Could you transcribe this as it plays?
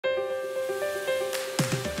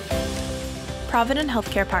Provident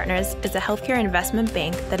Healthcare Partners is a healthcare investment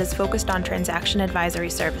bank that is focused on transaction advisory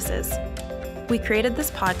services. We created this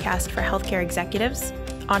podcast for healthcare executives,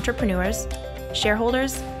 entrepreneurs,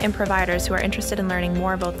 shareholders, and providers who are interested in learning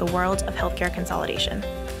more about the world of healthcare consolidation.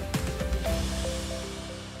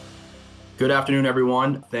 Good afternoon,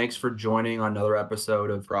 everyone. Thanks for joining on another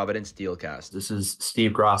episode of Provident Steelcast. This is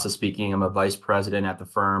Steve Grassa speaking. I'm a vice president at the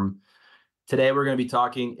firm. Today, we're going to be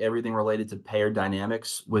talking everything related to payer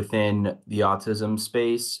dynamics within the autism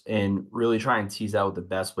space and really try and tease out the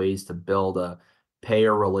best ways to build a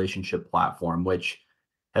payer relationship platform, which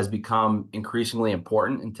has become increasingly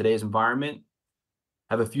important in today's environment.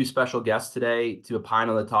 I have a few special guests today to opine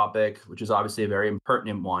on the topic, which is obviously a very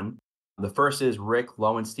pertinent one. The first is Rick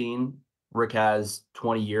Loewenstein. Rick has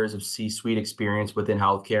 20 years of C-suite experience within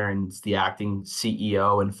healthcare and is the acting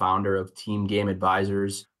CEO and founder of TeamGame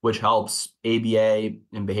Advisors, which helps ABA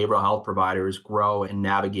and behavioral health providers grow and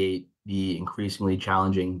navigate the increasingly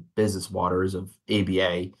challenging business waters of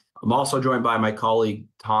ABA. I'm also joined by my colleague,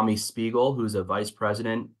 Tommy Spiegel, who's a vice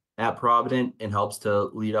president at Provident and helps to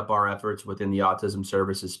lead up our efforts within the autism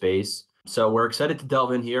services space. So we're excited to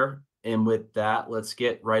delve in here. And with that, let's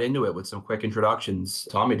get right into it with some quick introductions.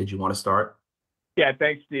 Tommy, did you want to start? Yeah,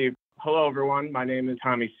 thanks, Steve. Hello, everyone. My name is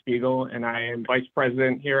Tommy Spiegel, and I am Vice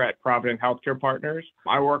President here at Provident Healthcare Partners.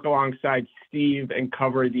 I work alongside Steve and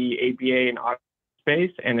cover the ABA and autism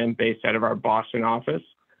space, and am based out of our Boston office.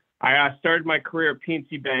 I started my career at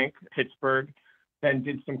PNC Bank, Pittsburgh, then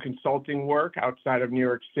did some consulting work outside of New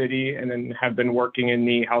York City, and then have been working in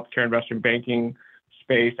the healthcare investment banking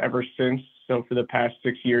space ever since. So for the past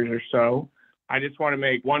 6 years or so. I just want to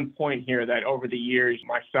make one point here that over the years,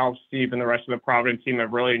 myself, Steve, and the rest of the Provident team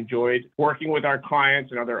have really enjoyed working with our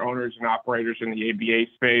clients and other owners and operators in the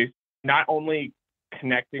ABA space, not only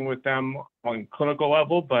connecting with them on clinical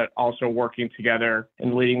level, but also working together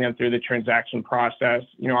and leading them through the transaction process.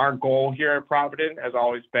 Our goal here at Provident has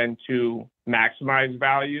always been to maximize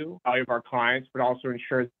value of our clients, but also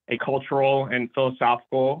ensure a cultural and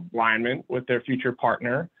philosophical alignment with their future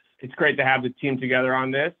partner. It's great to have the team together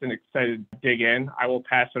on this and excited to dig in. I will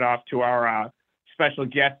pass it off to our special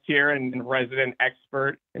guest here and resident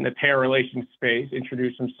expert in the payer relations space,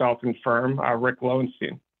 introduce himself and firm, Rick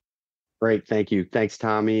Loewenstein. Great. Thank you. Thanks,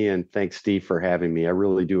 Tommy. And thanks, Steve, for having me. I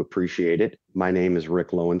really do appreciate it. My name is Rick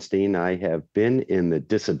Loewenstein. I have been in the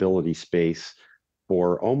disability space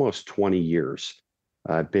for almost 20 years.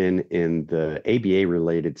 I've been in the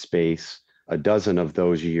ABA-related space a dozen of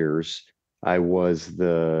those years. I was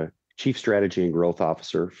the Chief Strategy and Growth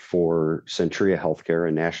Officer for Centria Healthcare,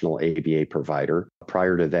 a national ABA provider.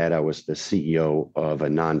 Prior to that, I was the CEO of a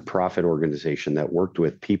nonprofit organization that worked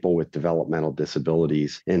with people with developmental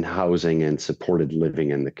disabilities in housing and supported living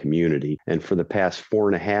in the community. And for the past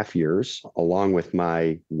 4.5 years, along with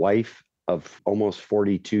my wife of almost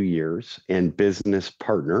 42 years and business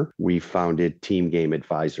partner, we founded TeamGame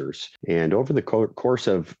Advisors. And over the course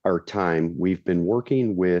of our time, we've been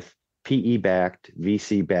working with PE-backed,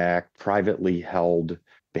 VC-backed, privately held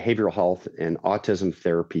behavioral health and autism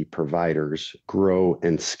therapy providers grow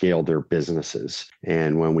and scale their businesses.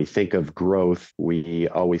 And when we think of growth, we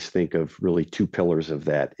always think of really two pillars of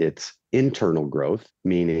that. It's internal growth,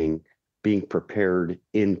 meaning being prepared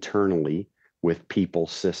internally with people,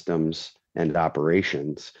 systems, and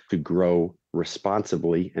operations to grow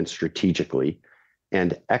responsibly and strategically,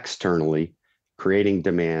 and externally, creating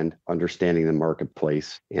demand, understanding the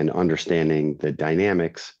marketplace, and understanding the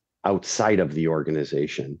dynamics outside of the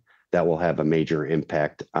organization that will have a major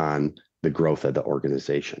impact on the growth of the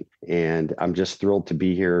organization. And I'm just thrilled to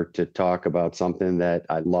be here to talk about something that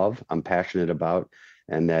I love, I'm passionate about,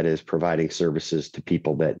 and that is providing services to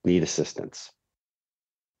people that need assistance.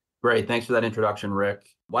 Great. Thanks for that introduction, Rick.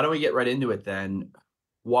 Why don't we get right into it then?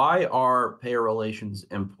 Why are payer relations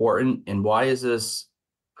important, and why is this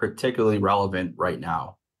particularly relevant right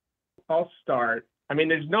now? I'll start.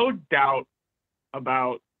 There's no doubt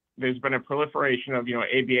about there's been a proliferation of,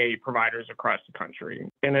 ABA providers across the country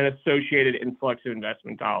and an associated influx of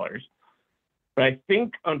investment dollars. But I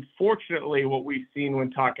think, unfortunately, what we've seen when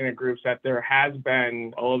talking to groups that there has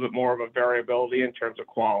been a little bit more of a variability in terms of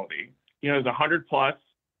quality. There's 100 plus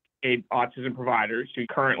autism providers who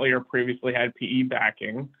currently or previously had PE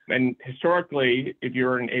backing. And historically, if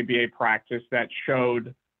you're an ABA practice that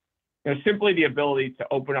showed simply the ability to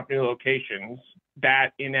open up new locations,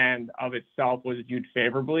 that in and of itself was viewed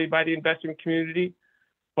favorably by the investment community.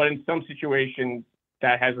 But in some situations,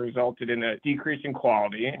 that has resulted in a decrease in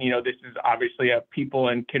quality. And, this is obviously a people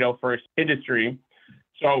and kiddo first industry.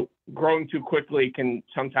 So growing too quickly can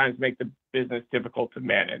sometimes make the business difficult to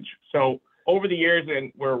manage. So over the years,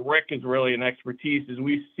 and where Rick is really an expertise, is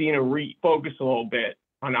we've seen a refocus a little bit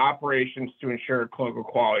on operations to ensure clinical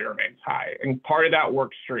quality remains high. And part of that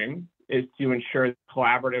work stream is to ensure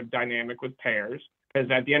collaborative dynamic with payers,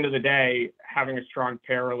 because at the end of the day, having a strong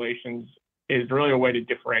payer relations is really a way to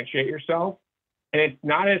differentiate yourself. And it's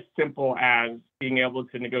not as simple as being able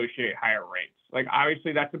to negotiate higher rates. Like,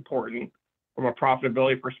 obviously that's important from a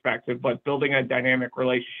profitability perspective, but building a dynamic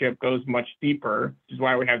relationship goes much deeper, which is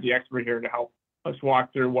why we have the expert here to help us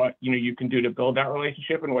walk through what you can do to build that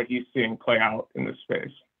relationship and what he's seeing play out in this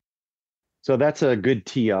space. So that's a good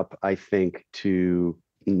tee up, I think, to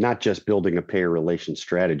not just building a payer relations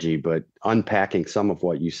strategy, but unpacking some of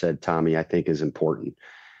what you said, Tommy, I think is important.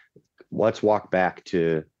 Let's walk back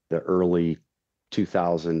to the early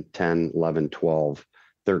 2010, 11, 12,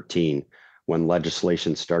 13, when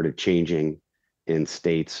legislation started changing in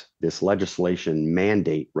states. This legislation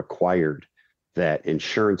mandate required that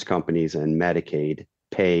insurance companies and Medicaid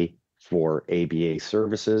pay for ABA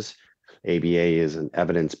services. ABA is an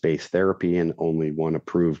evidence-based therapy and only one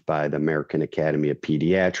approved by the American Academy of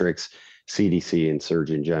Pediatrics. CDC and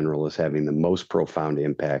Surgeon General is having the most profound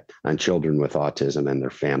impact on children with autism and their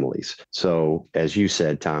families. So, as you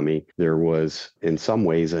said, Tommy, there was in some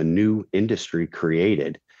ways a new industry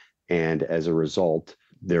created. And as a result,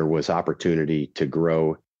 there was opportunity to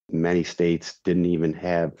grow. Many states didn't even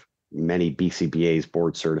have many BCBAs,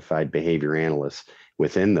 board certified behavior analysts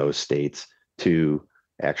within those states to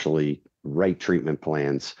actually write treatment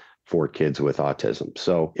plans for kids with autism.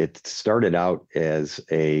 So it started out as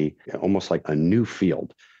almost like a new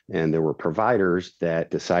field. And there were providers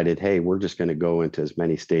that decided, hey, we're just going to go into as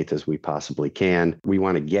many states as we possibly can. We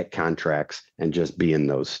want to get contracts and just be in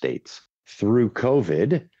those states. Through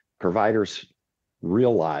COVID, providers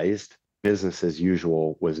realized business as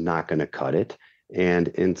usual was not going to cut it. And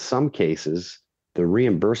in some cases, the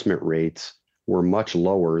reimbursement rates were much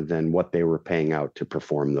lower than what they were paying out to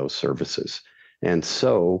perform those services. And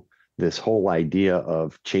so this whole idea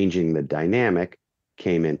of changing the dynamic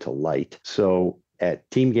came into light. So at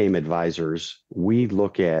TeamGame Advisors, we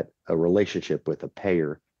look at a relationship with a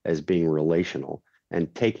payer as being relational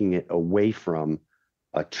and taking it away from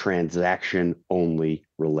a transaction-only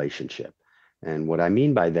relationship. And what I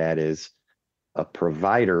mean by that is a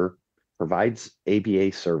provider provides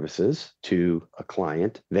ABA services to a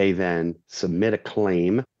client. They then submit a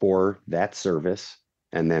claim for that service,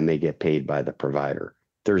 and then they get paid by the provider.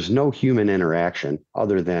 There's no human interaction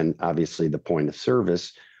other than obviously the point of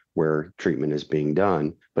service where treatment is being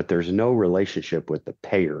done, but there's no relationship with the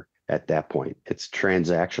payer at that point. It's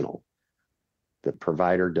transactional. The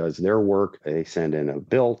provider does their work, they send in a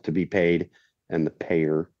bill to be paid, and the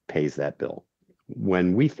payer pays that bill.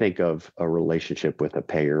 When we think of a relationship with a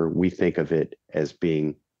payer, we think of it as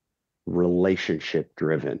being relationship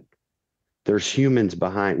driven. There's humans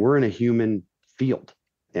behind. We're in a human field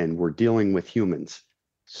and we're dealing with humans.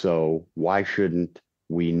 So why shouldn't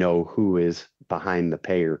we know who is behind the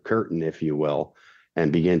payer curtain, if you will,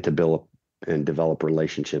 and begin to build and develop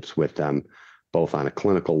relationships with them, both on a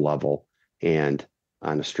clinical level and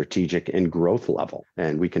on a strategic and growth level.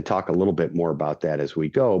 And we can talk a little bit more about that as we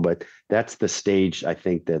go, but that's the stage I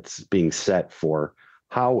think that's being set for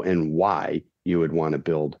how and why you would want to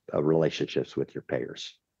build relationships with your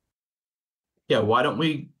payers. Yeah, why don't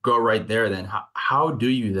we go right there then? How do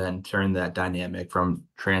you then turn that dynamic from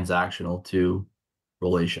transactional to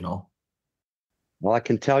relational? Well, I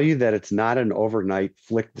can tell you that it's not an overnight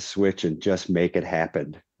flick the switch and just make it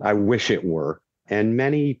happen. I wish it were. And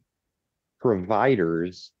many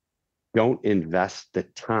providers don't invest the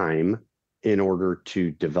time in order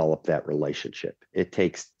to develop that relationship. It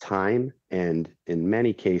takes time and, in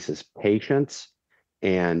many cases, patience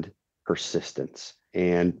and persistence.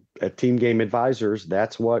 And at TeamGame Advisors,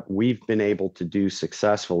 that's what we've been able to do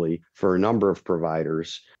successfully for a number of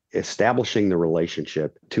providers, establishing the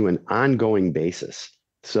relationship to an ongoing basis.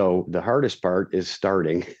 So the hardest part is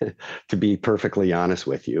starting, to be perfectly honest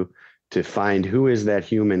with you, to find who is that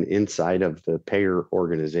human inside of the payer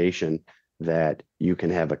organization that you can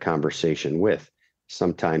have a conversation with.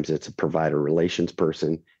 Sometimes it's a provider relations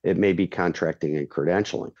person. It may be contracting and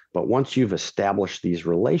credentialing. But once you've established these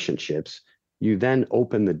relationships, you then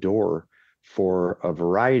open the door for a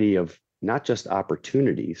variety of not just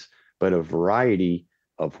opportunities, but a variety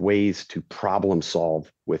of ways to problem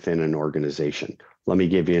solve within an organization. Let me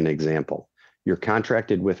give you an example. You're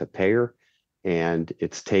contracted with a payer, and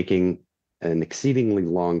it's taking an exceedingly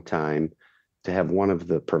long time to have one of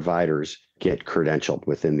the providers get credentialed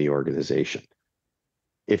within the organization.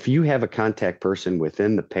 If you have a contact person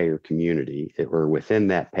within the payer community or within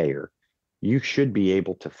that payer, you should be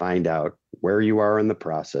able to find out where you are in the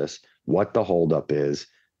process, what the holdup is,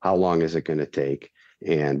 how long is it going to take,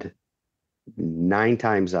 and 9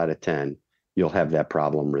 times out of 10, you'll have that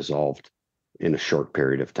problem resolved in a short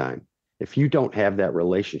period of time. If you don't have that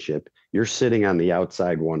relationship, you're sitting on the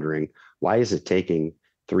outside wondering, why is it taking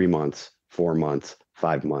 3 months, 4 months,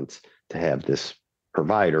 5 months to have this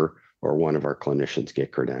provider or one of our clinicians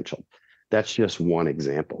get credentialed? That's just one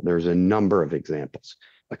example. There's a number of examples.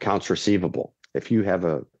 Accounts receivable. If you have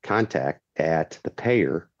a contact at the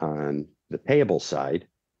payer on the payable side,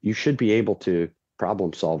 you should be able to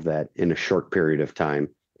problem solve that in a short period of time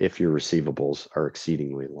if your receivables are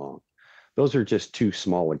exceedingly long. Those are just 2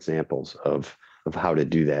 small examples of how to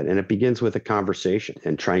do that. And it begins with a conversation,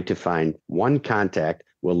 and trying to find one contact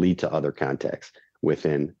will lead to other contacts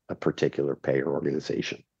within a particular payer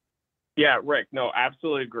organization. Yeah, Rick, no,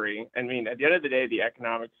 absolutely agree. I mean, at the end of the day, the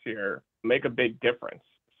economics here make a big difference.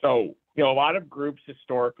 So, a lot of groups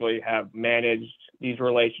historically have managed these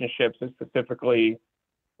relationships and specifically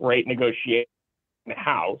rate negotiation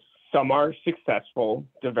in-house. Some are successful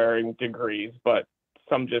to varying degrees, but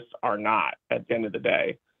some just are not at the end of the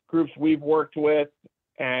day. Groups we've worked with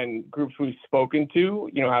and groups we've spoken to,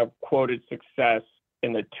 have quoted success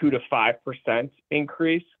in the 2 to 5%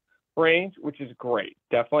 increase range, which is great.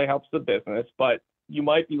 Definitely helps the business, but you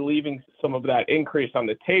might be leaving some of that increase on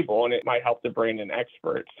the table, and it might help to bring in an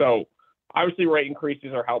expert. So obviously rate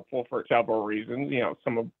increases are helpful for several reasons,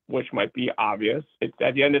 some of which might be obvious. It's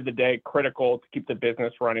at the end of the day critical to keep the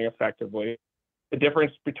business running effectively. The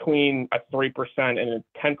difference between a 3% and a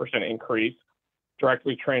 10% increase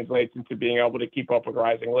directly translates into being able to keep up with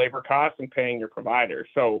rising labor costs and paying your provider.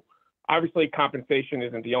 So obviously compensation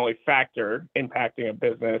isn't the only factor impacting a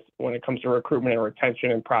business when it comes to recruitment and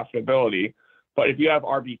retention and profitability. But if you have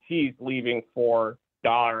RBTs leaving for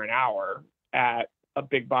 $1 an hour at a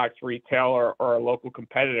big box retailer or a local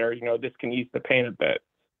competitor, this can ease the pain a bit.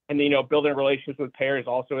 And, building relationships with payers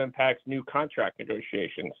also impacts new contract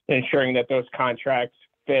negotiations, ensuring that those contracts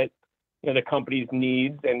fit the company's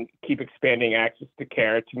needs and keep expanding access to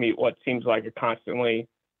care to meet what seems like a constantly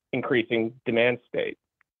increasing demand state.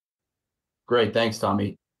 Great. Thanks,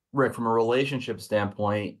 Tommy. Rick, from a relationship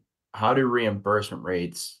standpoint, how do reimbursement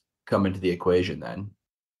rates come into the equation then?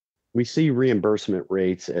 We see reimbursement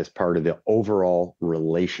rates as part of the overall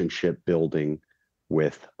relationship building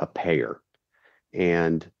with a payer.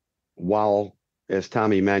 And while, as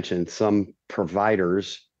Tommy mentioned, some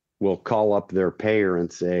providers will call up their payer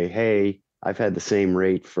and say, hey, I've had the same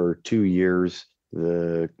rate for 2 years.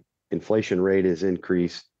 The inflation rate has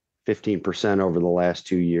increased 15% over the last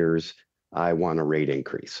 2 years. I want a rate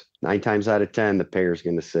increase. 9 times out of 10, the payer is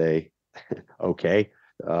going to say, okay,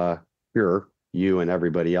 sure, you and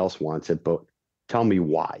everybody else wants it, but tell me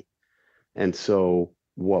why. And so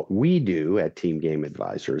what we do at TeamGame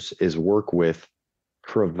Advisors is work with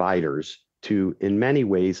providers to, in many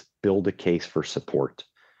ways, build a case for support.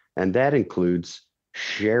 And that includes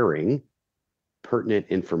sharing pertinent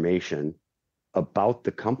information about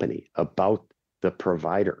the company, about the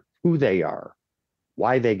provider, who they are,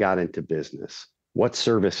 why they got into business, what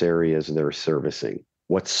service areas they're servicing,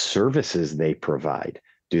 what services they provide.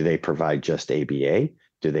 Do they provide just ABA?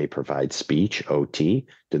 Do they provide speech, OT?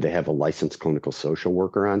 Do they have a licensed clinical social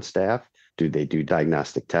worker on staff? Do they do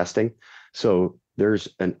diagnostic testing? So there's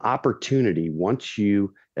an opportunity, once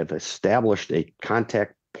you have established a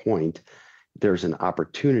contact point, there's an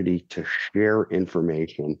opportunity to share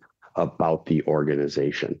information about the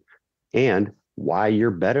organization and why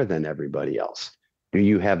you're better than everybody else. Do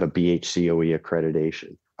you have a BHCOE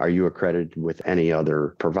accreditation? Are you accredited with any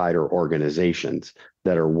other provider organizations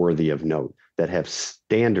that are worthy of note, that have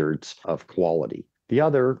standards of quality? The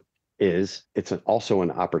other is it's also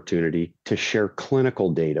an opportunity to share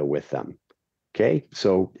clinical data with them. Okay,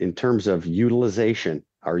 so in terms of utilization,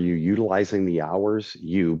 are you utilizing the hours?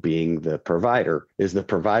 You being the provider, is the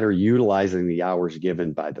provider utilizing the hours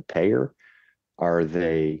given by the payer? Are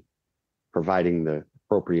they providing the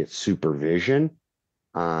appropriate supervision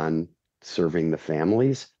on serving the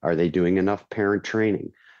families? Are they doing enough parent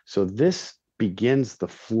training? So this begins the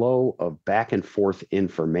flow of back and forth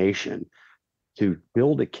information to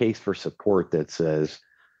build a case for support that says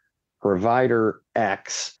provider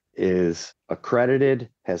X is accredited,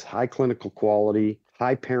 has high clinical quality,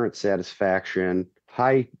 high parent satisfaction,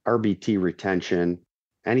 high RBT retention,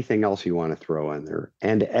 anything else you want to throw in there.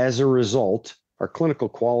 And as a result, our clinical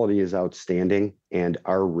quality is outstanding and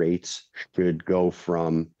our rates should go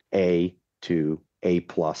from A to A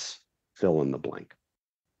plus, fill in the blank.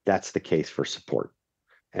 That's the case for support.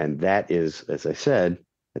 And that is, as I said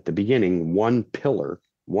at the beginning, one pillar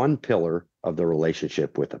of the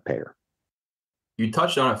relationship with a payer. You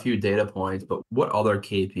touched on a few data points, but what other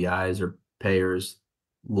KPIs are payers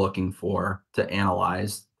looking for to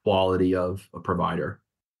analyze quality of a provider?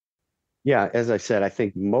 Yeah, as I said, I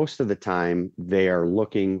think most of the time they are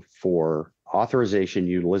looking for authorization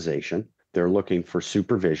utilization. They're looking for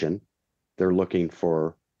supervision. They're looking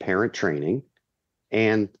for parent training.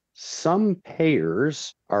 And some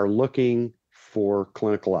payers are looking for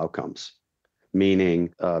clinical outcomes,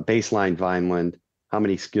 meaning baseline Vineland, how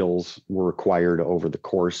many skills were required over the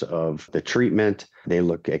course of the treatment. They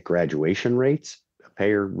look at graduation rates. A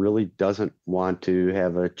payer really doesn't want to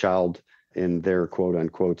have a child in their quote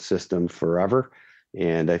unquote system forever.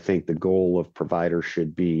 And I think the goal of providers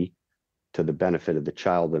should be, to the benefit of the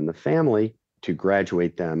child and the family, to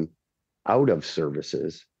graduate them out of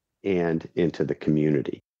services and into the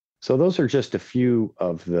community. So those are just a few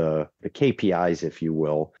of the KPIs, if you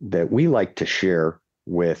will, that we like to share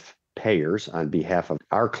with payers on behalf of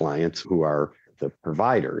our clients who are the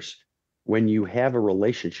providers. When you have a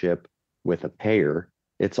relationship with a payer,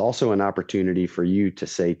 it's also an opportunity for you to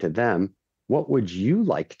say to them, what would you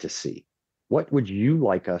like to see? What would you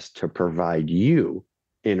like us to provide you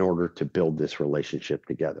in order to build this relationship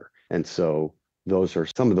together? And so those are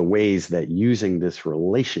some of the ways that using this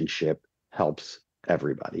relationship helps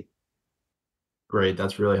everybody. Great.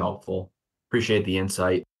 That's really helpful. Appreciate the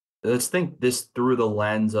insight. Let's think this through the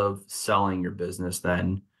lens of selling your business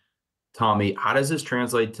then. Tommy, how does this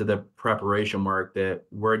translate to the preparation work that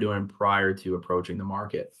we're doing prior to approaching the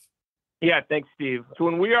market? Yeah, thanks, Steve. So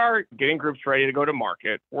when we are getting groups ready to go to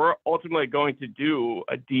market, we're ultimately going to do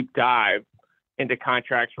a deep dive into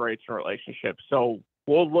contracts, rates, and relationships. So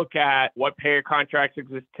we'll look at what payer contracts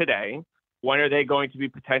exist today. When are they going to be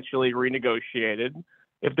potentially renegotiated?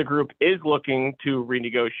 If the group is looking to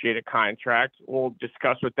renegotiate a contract, we'll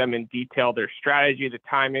discuss with them in detail their strategy, the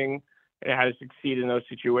timing, and how to succeed in those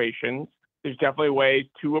situations. There's definitely ways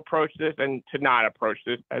to approach this and to not approach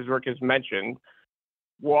this, as Rick has mentioned.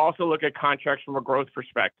 We'll also look at contracts from a growth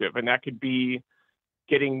perspective, and that could be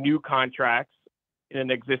getting new contracts in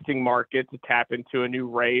an existing market to tap into a new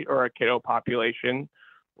rate or a kiddo population,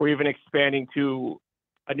 or even expanding to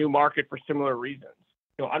a new market for similar reasons.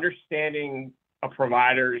 Understanding a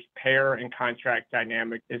provider's payer and contract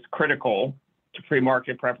dynamic is critical to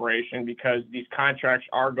pre-market preparation because these contracts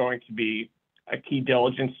are going to be a key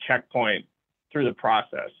diligence checkpoint through the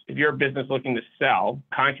process. If you're a business looking to sell,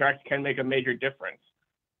 contracts can make a major difference.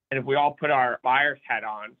 And if we all put our buyer's hat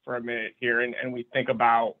on for a minute here and we think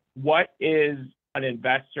about what is an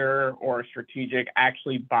investor or a strategic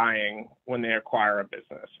actually buying when they acquire a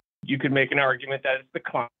business, you could make an argument that it's the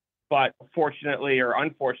client. But fortunately or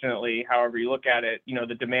unfortunately, however you look at it,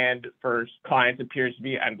 the demand for clients appears to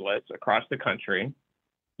be endless across the country.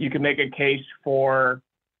 You can make a case for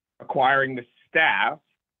acquiring the staff,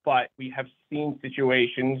 but we have seen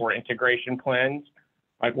situations where integration plans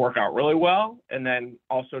work out really well and then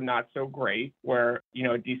also not so great, where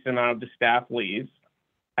a decent amount of the staff leaves.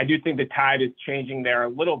 I do think the tide is changing there a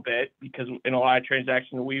little bit because in a lot of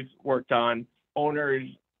transactions we've worked on, owners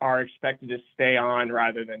are expected to stay on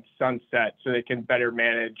rather than sunset so they can better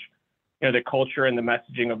manage the culture and the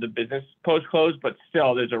messaging of the business post-close, but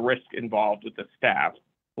still there's a risk involved with the staff.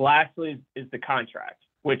 Lastly is the contract,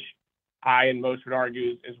 which I and most would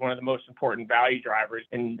argue is one of the most important value drivers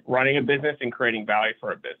in running a business and creating value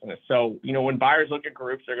for a business. So, when buyers look at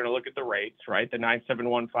groups, they're going to look at the rates, right? The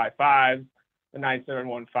 97155s, the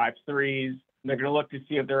 97153s. They're going to look to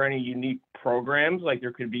see if there are any unique programs, like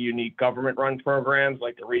there could be unique government-run programs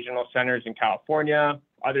like the regional centers in California,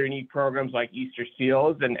 other unique programs like Easter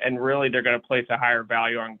Seals, and really they're going to place a higher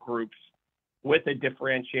value on groups with a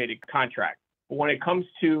differentiated contract. But when it comes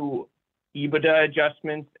to EBITDA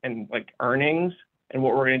adjustments and earnings and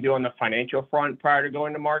what we're going to do on the financial front prior to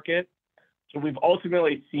going to market, so we've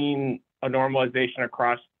ultimately seen a normalization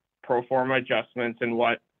across pro forma adjustments and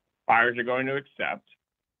what buyers are going to accept.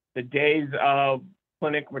 The days of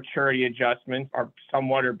clinic maturity adjustments are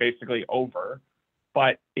somewhat or basically over.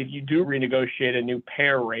 But if you do renegotiate a new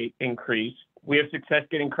payer rate increase, we have success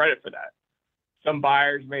getting credit for that. Some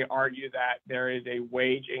buyers may argue that there is a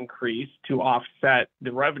wage increase to offset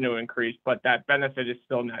the revenue increase, but that benefit is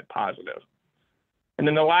still net positive. And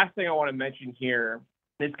then the last thing I want to mention here,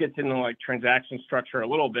 this gets into transaction structure a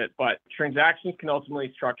little bit, but transactions can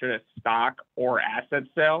ultimately structure as stock or asset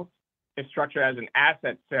sales. If structured as an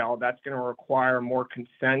asset sale, that's going to require more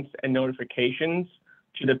consents and notifications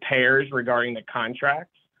to the payers regarding the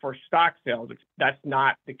contracts. For stock sales, that's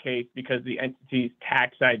not the case because the entity's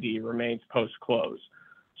tax ID remains post-close.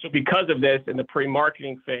 So because of this, in the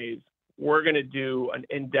pre-marketing phase, we're going to do an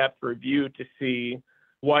in-depth review to see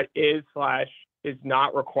what is/is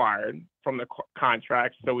not required from the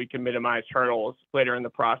contract so we can minimize hurdles later in the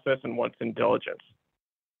process and once in diligence.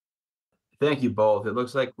 Thank you both. It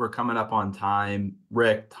looks like we're coming up on time.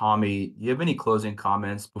 Rick, Tommy, do you have any closing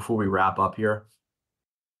comments before we wrap up here?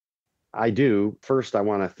 I do. First, I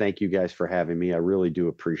want to thank you guys for having me. I really do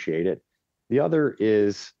appreciate it. The other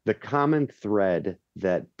is the common thread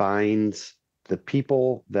that binds the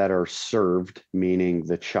people that are served, meaning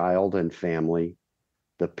the child and family,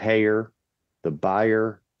 the payer, the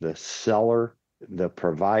buyer, the seller, the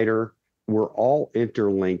provider. We're all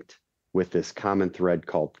interlinked with this common thread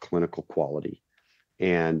called clinical quality.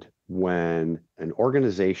 And when an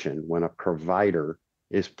organization, when a provider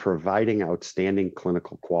is providing outstanding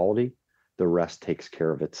clinical quality, the rest takes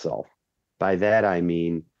care of itself. By that, I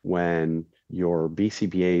mean when your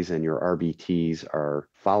BCBAs and your RBTs are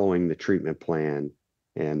following the treatment plan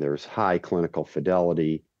and there's high clinical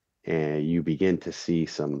fidelity and you begin to see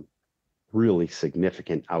some really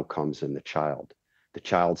significant outcomes in the child. The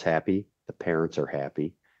child's happy, the parents are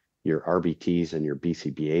happy, your RBTs and your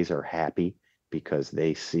BCBAs are happy because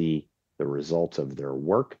they see the results of their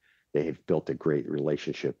work. They have built a great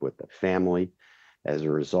relationship with the family. As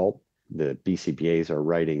a result, the BCBAs are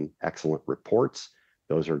writing excellent reports.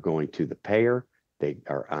 Those are going to the payer. They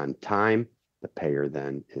are on time. The payer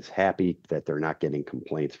then is happy that they're not getting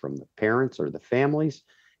complaints from the parents or the families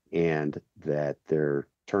and that they're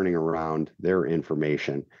turning around their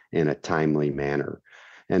information in a timely manner.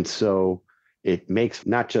 And so it makes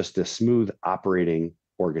not just a smooth operating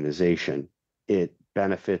organization, it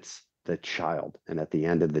benefits the child. And at the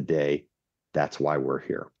end of the day, that's why we're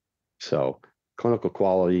here. So clinical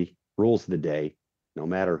quality rules the day, no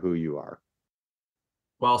matter who you are.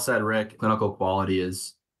 Well said, Rick. Clinical quality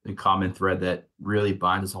is the common thread that really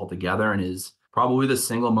binds us all together and is probably the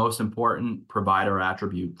single most important provider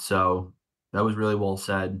attribute. So that was really well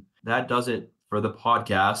said. That does it for the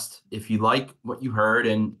podcast. If you like what you heard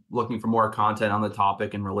and looking for more content on the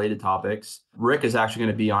topic and related topics, Rick is actually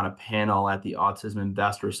going to be on a panel at the Autism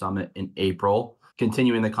Investor Summit in April,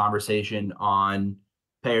 continuing the conversation on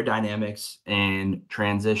payer dynamics and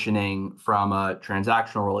transitioning from a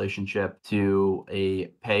transactional relationship to a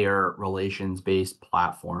payer relations-based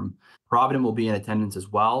platform. Provident will be in attendance as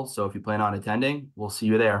well. So if you plan on attending, we'll see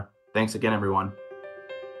you there. Thanks again, everyone.